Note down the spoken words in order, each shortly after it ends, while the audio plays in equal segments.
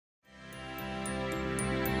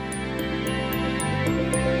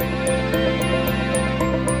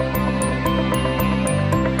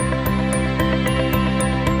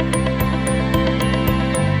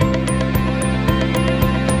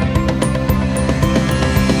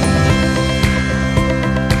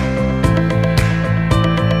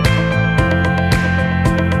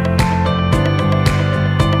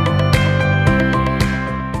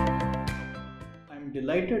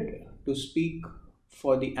speak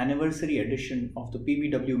for the anniversary edition of the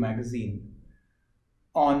PBW magazine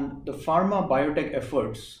on the pharma biotech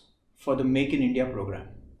efforts for the Make in India program.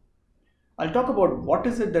 I'll talk about what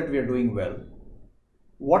is it that we are doing well,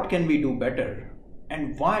 what can we do better,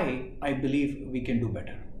 and why I believe we can do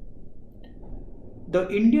better. The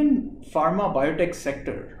Indian pharma biotech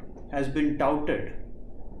sector has been touted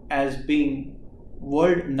as being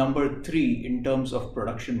world number 3 in terms of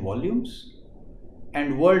production volumes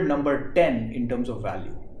and world number 10 in terms of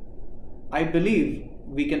value. I believe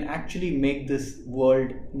we can actually make this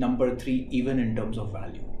world number 3 even in terms of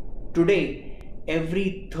value. Today,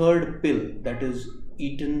 every third pill that is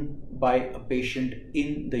eaten by a patient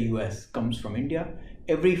in the US comes from India.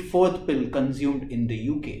 Every fourth pill consumed in the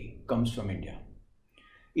UK comes from India.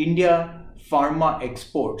 India pharma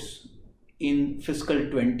exports in fiscal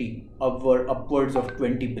 20 were upwards of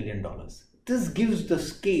 $20 billion. This gives the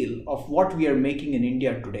scale of what we are making in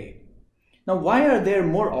India today. Now, why are there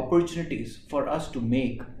more opportunities for us to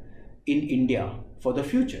make in India for the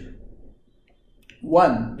future?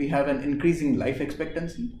 One, we have an increasing life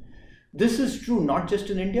expectancy. This is true not just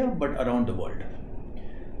in India, but around the world.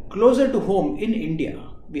 Closer to home in India,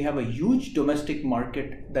 we have a huge domestic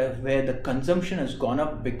market where the consumption has gone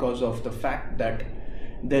up because of the fact that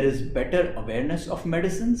there is better awareness of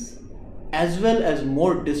medicines as well as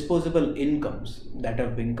more disposable incomes that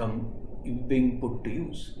have being put to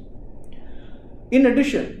use. In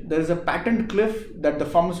addition, there is a patent cliff that the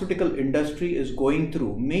pharmaceutical industry is going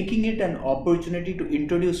through, making it an opportunity to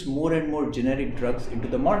introduce more and more generic drugs into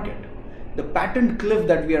the market. The patent cliff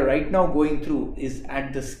that we are right now going through is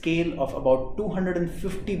at the scale of about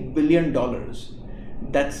 $250 billion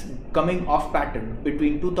that's coming off patent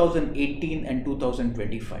between 2018 and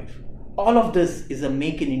 2025. All of this is a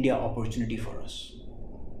Make in India opportunity for us.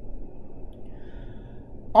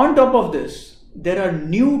 On top of this, there are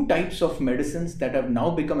new types of medicines that have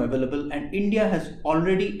now become available, and India has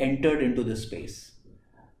already entered into this space.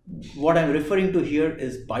 What I'm referring to here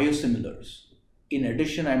is biosimilars. In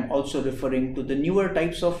addition, I'm also referring to the newer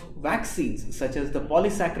types of vaccines, such as the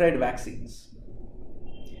polysaccharide vaccines.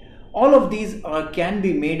 All of these can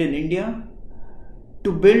be made in India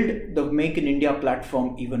to build the Make in India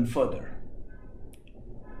platform even further.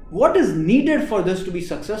 What is needed for this to be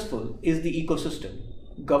successful is the ecosystem,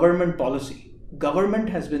 government policy. Government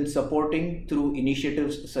has been supporting through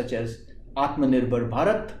initiatives such as Atmanirbhar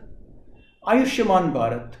Bharat, Ayushman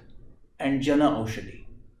Bharat, and Jana Aushadhi.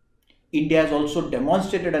 India has also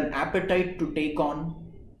demonstrated an appetite to take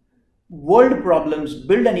on world problems,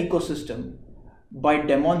 build an ecosystem by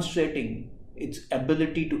demonstrating its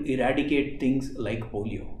ability to eradicate things like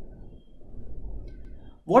polio.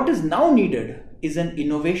 What is now needed is an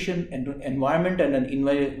innovation environment and an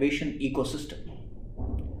innovation ecosystem.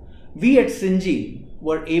 We at Syngene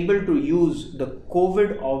were able to use the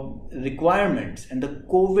COVID requirements and the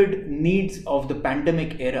COVID needs of the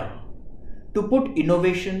pandemic era to put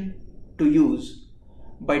innovation to use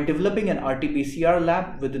by developing an RT-PCR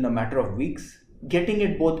lab within a matter of weeks, getting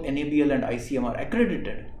it both NABL and ICMR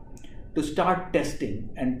accredited to start testing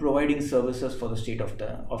and providing services for the state of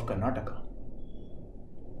Karnataka.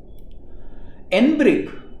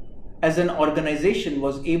 NBRIC as an organization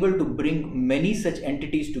was able to bring many such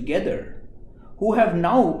entities together who have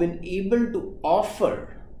now been able to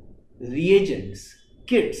offer reagents,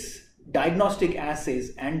 kits, diagnostic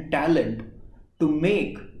assays and talent to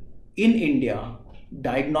make in India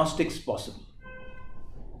diagnostics possible.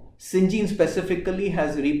 Syngene specifically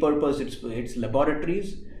has repurposed its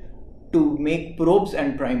laboratories to make probes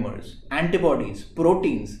and primers, antibodies,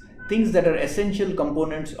 proteins, things that are essential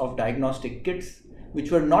components of diagnostic kits which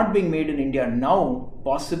were not being made in India, now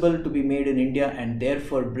possible to be made in India and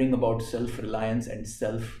therefore bring about self-reliance and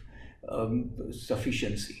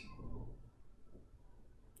self-sufficiency.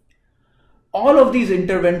 All of these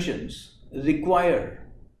interventions require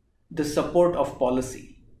the support of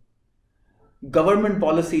policy. Government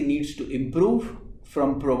policy needs to improve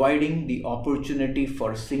from providing the opportunity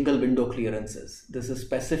for single window clearances. This is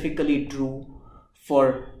specifically true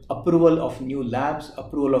for approval of new labs,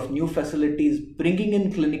 approval of new facilities, bringing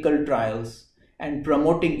in clinical trials and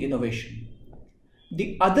promoting innovation.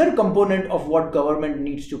 The other component of what government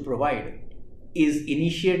needs to provide is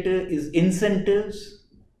incentives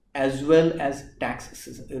as well as tax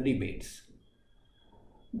rebates.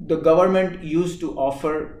 The government used to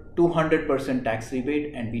offer 200% tax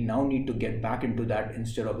rebate, and we now need to get back into that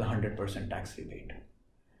instead of the 100% tax rebate.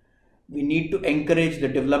 We need to encourage the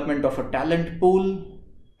development of a talent pool,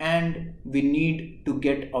 and we need to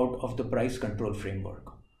get out of the price control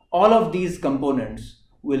framework. All of these components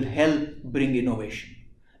will help bring innovation.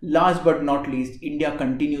 Last but not least, India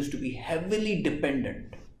continues to be heavily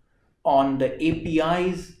dependent on the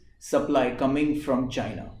APIs supply coming from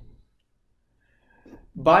China.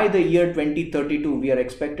 By the year 2032, we are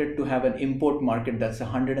expected to have an import market that's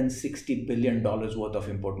 $160 billion worth of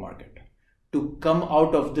import market. To come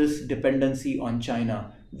out of this dependency on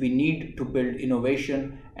China, we need to build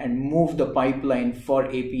innovation and move the pipeline for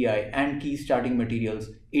API and key starting materials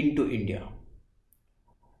into India.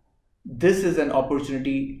 This is an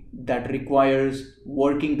opportunity that requires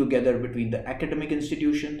working together between the academic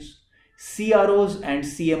institutions, CROs and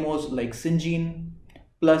CMOs like Syngene,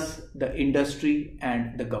 plus the industry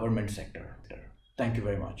and the government sector. Thank you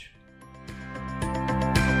very much.